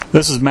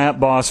This is Matt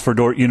Boss for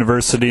Dordt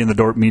University and the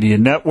Dordt Media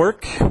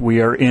Network.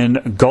 We are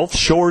in Gulf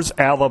Shores,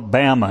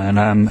 Alabama, and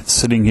I'm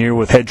sitting here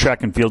with head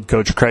track and field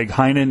coach Craig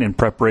Heinen in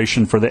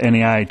preparation for the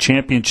NAIA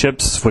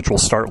Championships, which will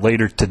start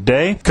later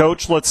today.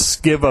 Coach, let's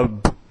give a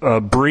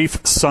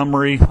brief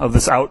summary of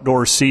this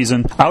outdoor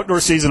season. Outdoor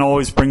season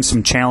always brings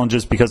some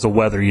challenges because of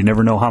weather. You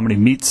never know how many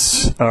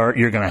meets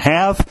you're going to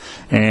have,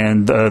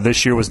 and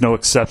this year was no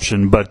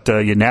exception. But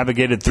you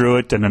navigated through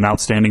it, and an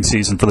outstanding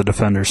season for the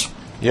Defenders.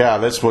 Yeah,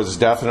 this was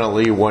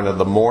definitely one of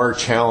the more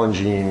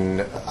challenging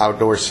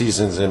outdoor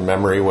seasons in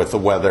memory with the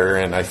weather,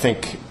 and I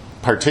think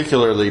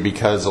particularly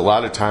because a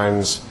lot of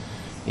times,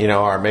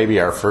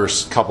 maybe our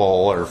first couple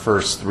or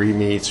first three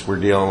meets, we're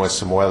dealing with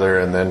some weather,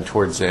 and then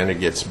towards the end it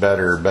gets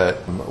better.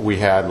 But we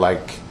had,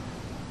 like,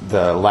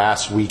 the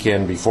last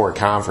weekend before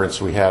conference,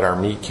 we had our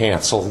meet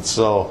canceled,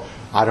 so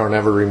I don't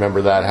ever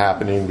remember that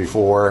happening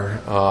before.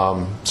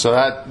 So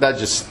that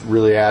just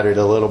really added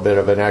a little bit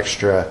of an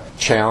extra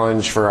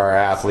challenge for our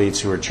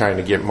athletes who are trying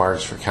to get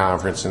marks for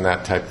conference and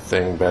that type of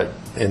thing. But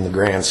in the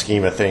grand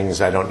scheme of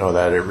things, I don't know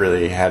that it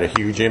really had a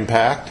huge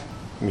impact.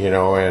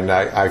 And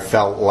I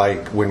felt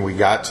like when we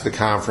got to the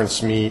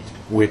conference meet,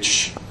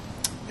 which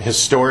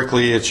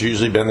historically it's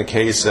usually been the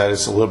case that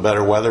it's a little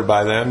better weather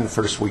by then,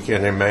 first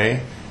weekend in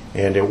May,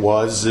 and it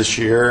was this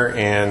year,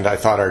 and I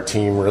thought our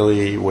team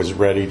really was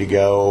ready to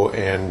go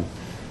and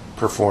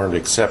performed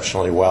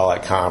exceptionally well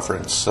at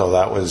conference. So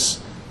that was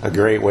a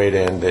great way to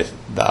end the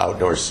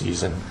outdoor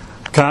season.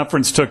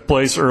 Conference took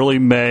place early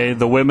May.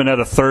 The women had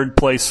a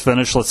third-place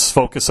finish. Let's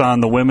focus on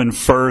the women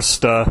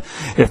first.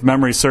 If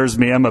memory serves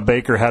me, Emma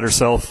Baker had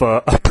herself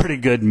a pretty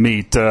good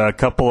meet, a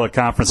couple of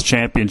conference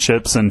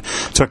championships, and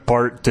took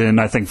part in,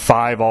 I think,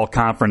 5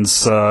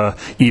 all-conference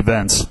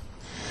events.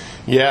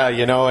 Yeah,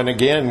 and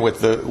again,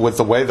 with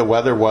the way the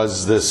weather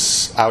was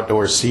this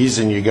outdoor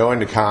season, you go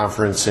into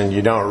conference and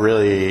you don't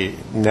really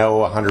know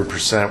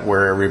 100%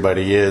 where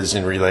everybody is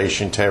in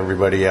relation to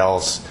everybody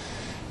else.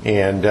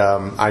 And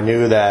I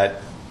knew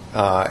that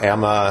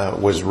Emma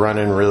was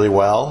running really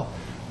well.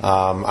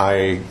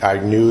 I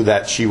knew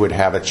that she would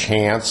have a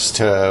chance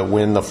to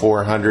win the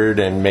 400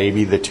 and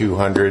maybe the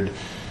 200,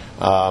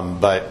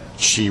 but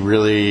she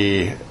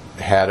really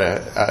had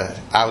a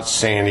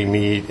outstanding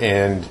meet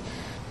and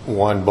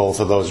won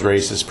both of those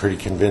races pretty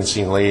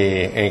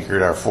convincingly,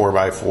 anchored our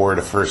 4x4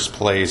 to first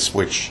place,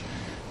 which,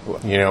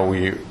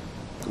 we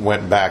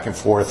went back and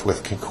forth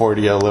with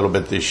Concordia a little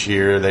bit this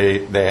year.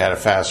 They had a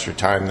faster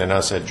time than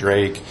us at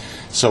Drake.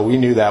 So we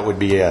knew that would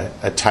be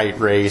a tight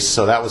race,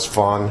 so that was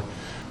fun.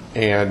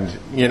 And,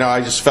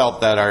 I just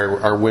felt that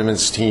our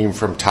women's team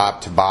from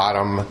top to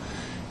bottom,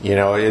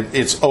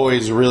 it's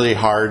always really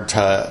hard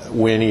to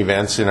win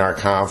events in our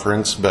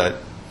conference, but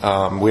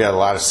we had a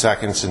lot of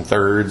seconds and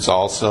thirds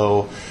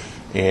also,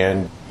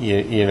 and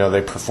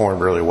they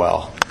performed really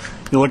well.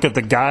 You look at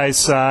the guys'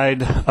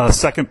 side,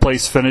 second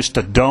place finish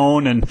to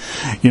Doane,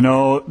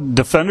 and,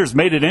 Defenders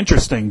made it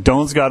interesting.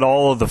 Doane's got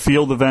all of the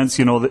field events.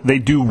 They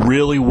do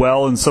really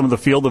well in some of the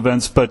field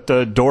events, but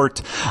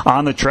Dordt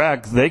on the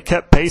track, they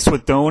kept pace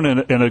with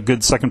Doane in a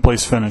good second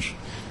place finish.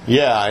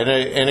 Yeah,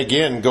 and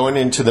again, going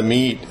into the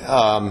meet,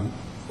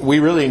 we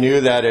really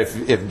knew that if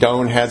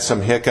Doane had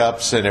some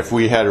hiccups and if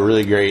we had a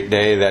really great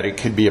day, that it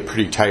could be a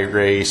pretty tight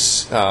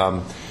race.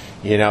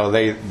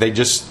 They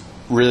just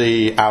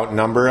really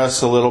outnumber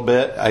us a little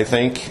bit, I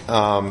think,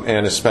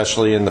 and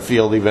especially in the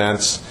field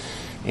events.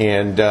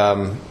 And,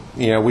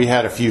 we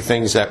had a few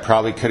things that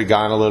probably could have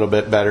gone a little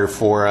bit better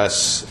for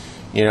us,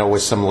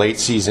 with some late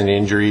season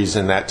injuries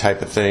and that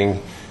type of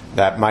thing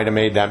that might have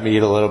made that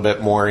meet a little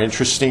bit more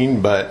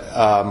interesting.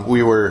 But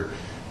we were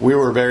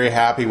very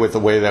happy with the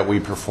way that we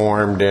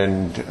performed,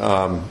 and,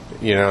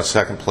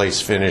 second place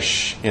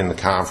finish in the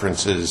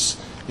conference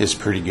is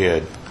pretty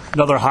good.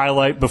 Another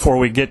highlight before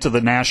we get to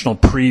the national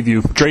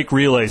preview: Drake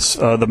Relays,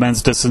 the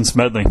men's distance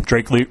medley.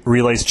 Drake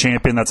Relays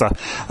champion. That's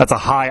a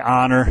high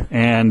honor,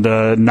 and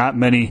not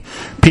many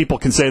people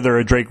can say they're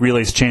a Drake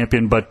Relays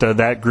champion. But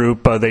that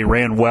group, they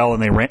ran well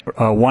and they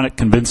won it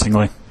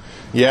convincingly.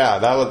 Yeah,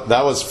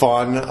 that was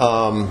fun.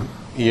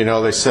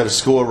 They set a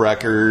school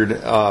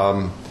record.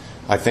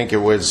 I think it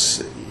was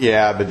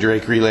the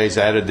Drake Relays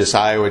added this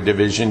Iowa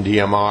Division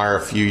DMR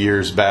a few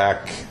years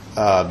back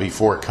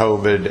before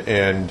COVID,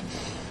 and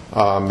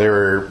they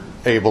were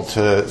able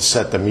to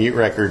set the meet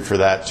record for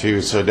that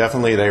too. So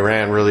definitely they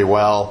ran really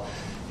well.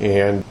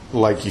 And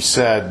like you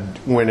said,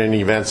 winning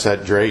events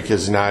at Drake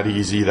is not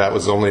easy. That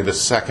was only the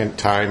second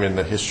time in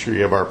the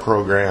history of our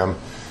program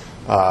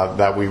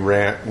that we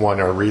won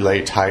a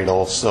relay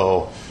title.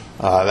 So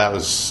that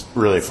was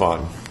really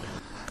fun.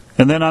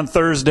 And then on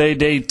Thursday,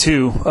 day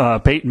 2,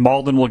 Peyton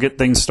Malden will get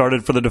things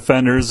started for the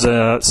Defenders.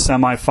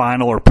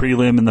 Semifinal or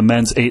prelim in the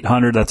men's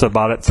 800. That's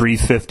about at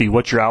 350.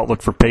 What's your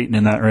outlook for Peyton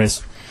in that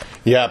race?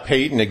 Yeah,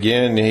 Peyton,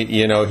 again,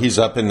 he's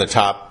up in the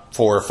top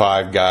 4 or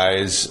 5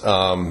 guys.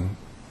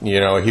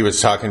 He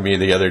was talking to me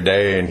the other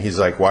day, and he's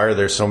like, why are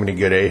there so many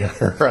good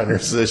 800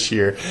 runners this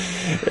year?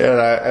 And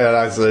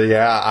I said,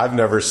 I've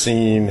never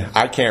seen –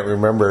 I can't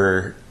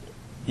remember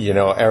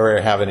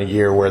ever having a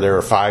year where there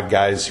were 5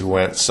 guys who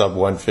went sub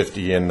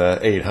 150 in the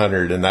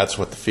 800, and that's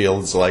what the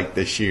field's like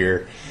this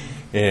year.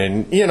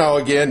 And,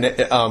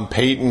 again,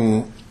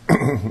 Peyton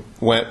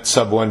went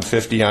sub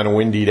 150 on a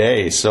windy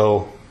day,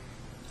 so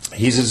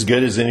he's as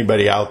good as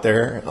anybody out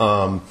there,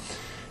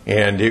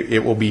 and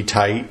it will be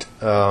tight.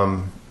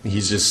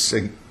 He's just,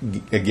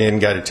 again,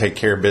 got to take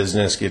care of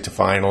business, get to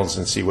finals,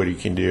 and see what he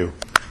can do.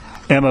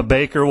 Emma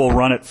Baker will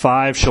run at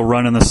 5. She'll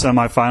run in the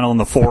semifinal in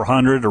the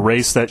 400, a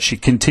race that she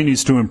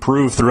continues to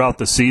improve throughout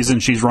the season.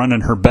 She's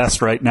running her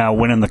best right now,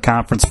 winning the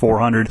conference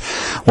 400.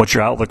 What's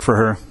your outlook for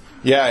her?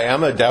 Yeah,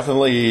 Emma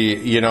definitely,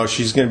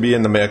 she's going to be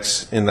in the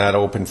mix in that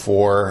Open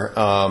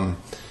 4.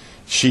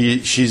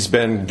 She's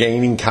been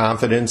gaining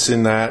confidence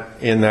in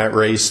that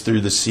race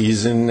through the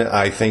season.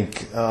 I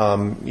think,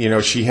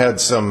 she had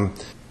some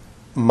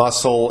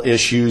muscle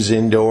issues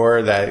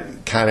indoor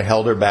that kind of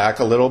held her back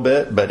a little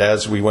bit, but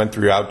as we went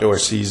through outdoor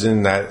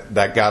season,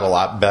 that got a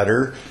lot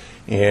better.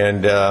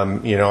 And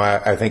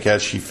I think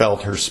as she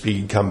felt her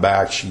speed come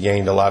back, she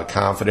gained a lot of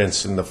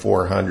confidence in the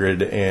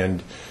 400,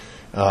 and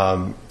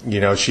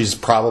she's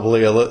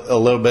probably a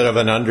little bit of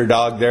an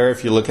underdog there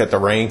if you look at the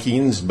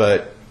rankings,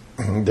 but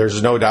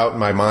there's no doubt in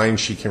my mind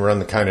she can run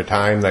the kind of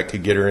time that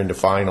could get her into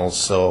finals,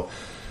 so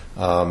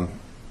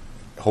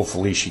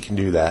hopefully she can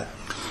do that.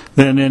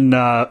 Then in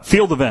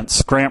field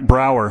events, Grant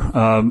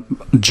Brower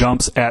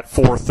jumps at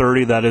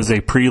 4:30. That is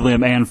a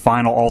prelim and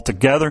final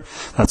altogether.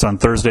 That's on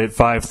Thursday at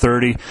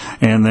 5:30.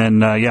 And then,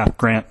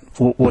 Grant,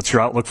 what's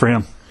your outlook for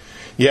him?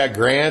 Yeah,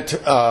 Grant,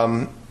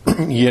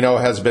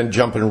 has been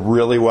jumping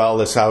really well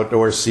this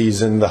outdoor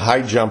season. The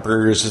high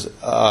jumpers,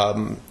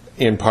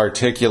 in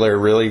particular,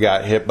 really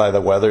got hit by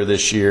the weather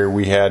this year.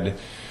 We had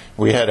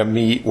a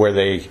meet where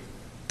they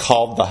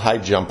called the high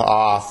jump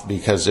off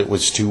because it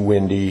was too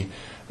windy.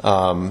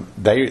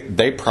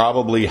 They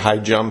probably high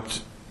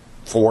jumped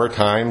 4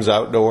 times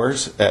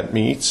outdoors at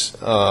meets.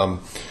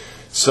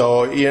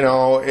 So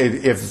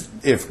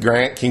if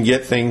Grant can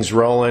get things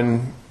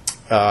rolling,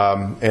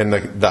 and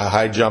the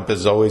high jump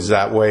is always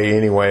that way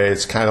anyway.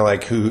 It's kind of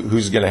like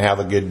who's going to have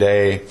a good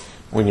day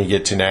when you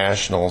get to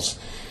nationals,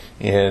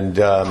 and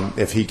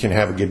if he can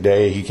have a good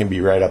day, he can be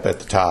right up at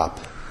the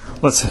top.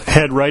 Let's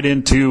head right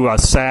into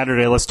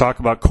Saturday. Let's talk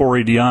about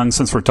Corey DeYoung,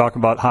 since we're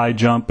talking about high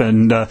jump.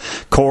 And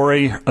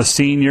Corey, a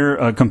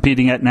senior,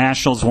 competing at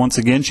nationals once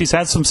again. She's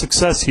had some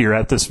success here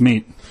at this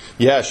meet.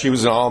 Yeah, she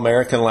was an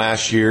All-American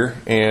last year,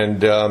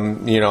 and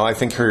I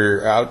think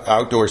her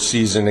outdoor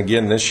season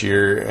again this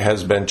year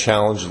has been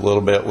challenged a little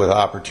bit with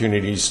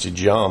opportunities to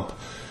jump.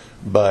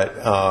 But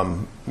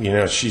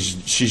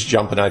she's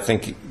jumping, I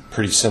think,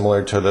 pretty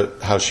similar to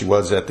how she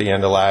was at the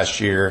end of last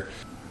year.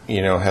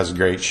 Has a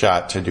great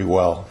shot to do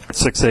well.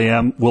 6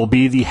 a.m. will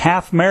be the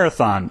half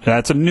marathon.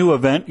 That's a new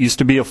event. Used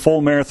to be a full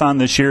marathon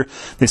this year.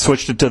 They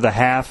switched it to the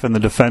half, and the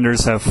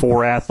defenders have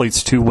 4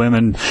 athletes, 2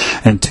 women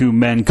and 2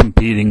 men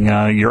competing.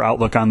 Your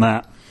outlook on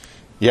that?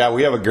 Yeah,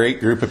 we have a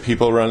great group of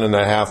people running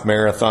the half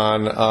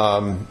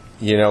marathon.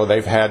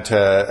 They've had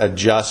to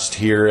adjust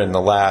here in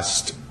the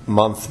last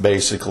month,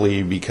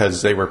 basically,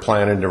 because they were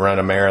planning to run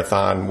a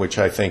marathon, which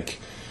I think,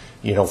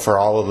 for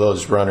all of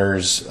those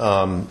runners,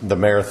 the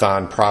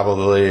marathon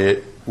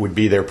probably would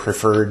be their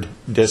preferred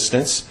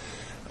distance.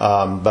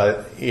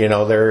 But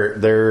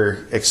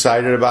they're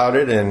excited about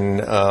it and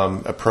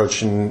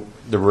approaching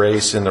the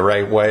race in the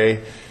right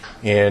way.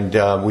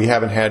 And we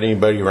haven't had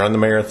anybody run the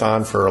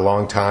marathon for a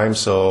long time,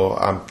 so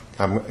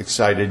I'm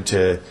excited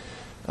to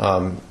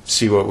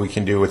see what we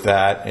can do with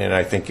that. And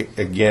I think,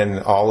 again,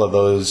 all of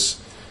those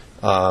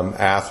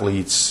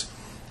athletes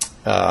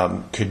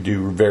could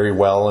do very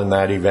well in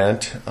that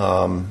event.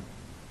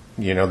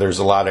 There's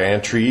a lot of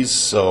entries,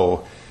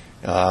 so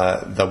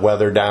the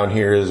weather down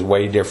here is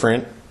way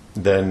different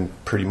than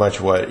pretty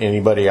much what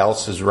anybody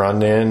else has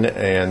run in,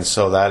 and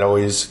so that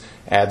always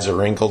adds a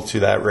wrinkle to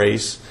that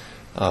race.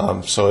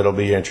 So it'll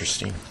be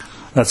interesting.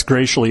 That's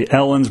Gracely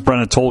Ellens,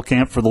 Brenna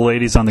Tolkamp for the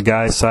ladies on the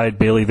guys' side,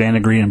 Bailey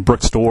Vandegreen and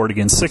Brooks Dewart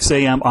again, 6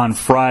 a.m. on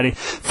Friday.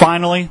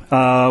 Finally,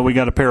 we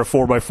got a pair of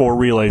 4x4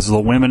 relays, the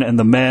women and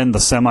the men. The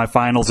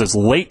semifinals is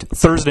late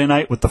Thursday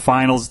night with the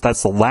finals.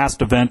 That's the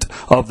last event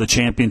of the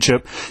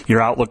championship.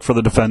 Your outlook for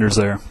the defenders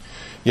there?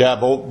 Yeah,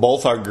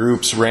 both our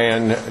groups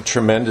ran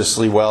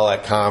tremendously well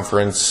at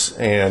conference,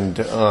 and,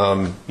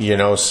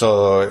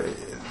 so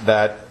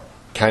that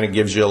kind of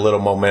gives you a little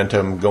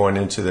momentum going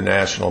into the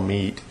national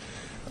meet.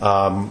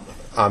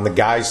 On the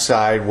guys'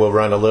 side, we'll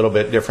run a little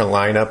bit different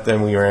lineup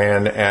than we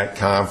ran at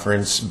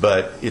conference,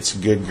 but it's a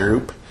good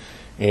group.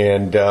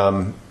 And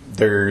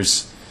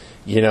there's,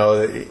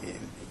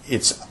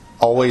 it's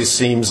always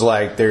seems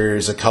like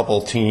there's a couple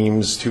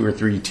teams, 2 or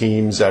 3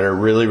 teams that are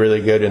really,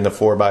 really good in the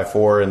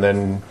 4x4, and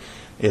then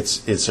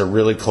it's a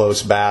really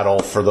close battle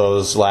for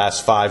those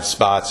last 5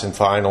 spots in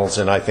finals,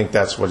 and I think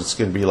that's what it's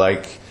going to be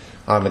like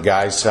on the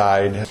guys'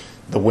 side.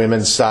 The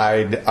women's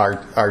side,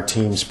 our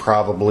team's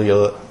probably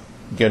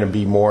going to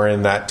be more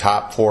in that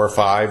top 4 or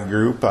 5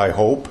 group, I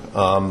hope.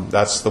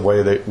 That's the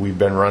way that we've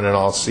been running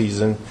all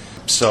season.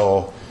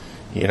 So,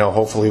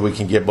 hopefully we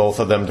can get both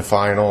of them to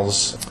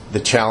finals. The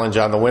challenge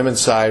on the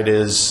women's side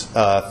is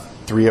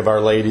 3 of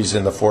our ladies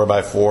in the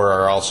 4x4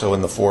 are also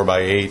in the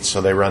 4x8,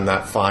 so they run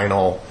that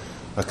final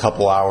a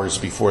couple hours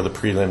before the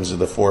prelims of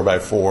the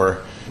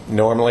 4x4.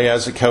 Normally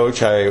as a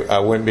coach, I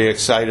wouldn't be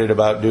excited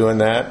about doing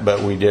that,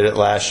 but we did it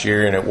last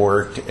year and it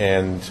worked,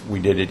 and we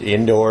did it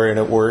indoor and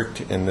it worked,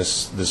 and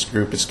this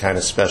group is kind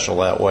of special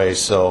that way.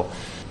 So,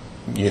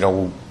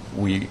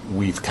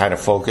 we've kind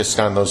of focused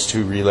on those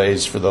 2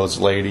 relays for those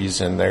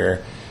ladies, and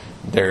they're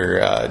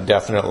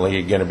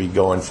definitely going to be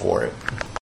going for it.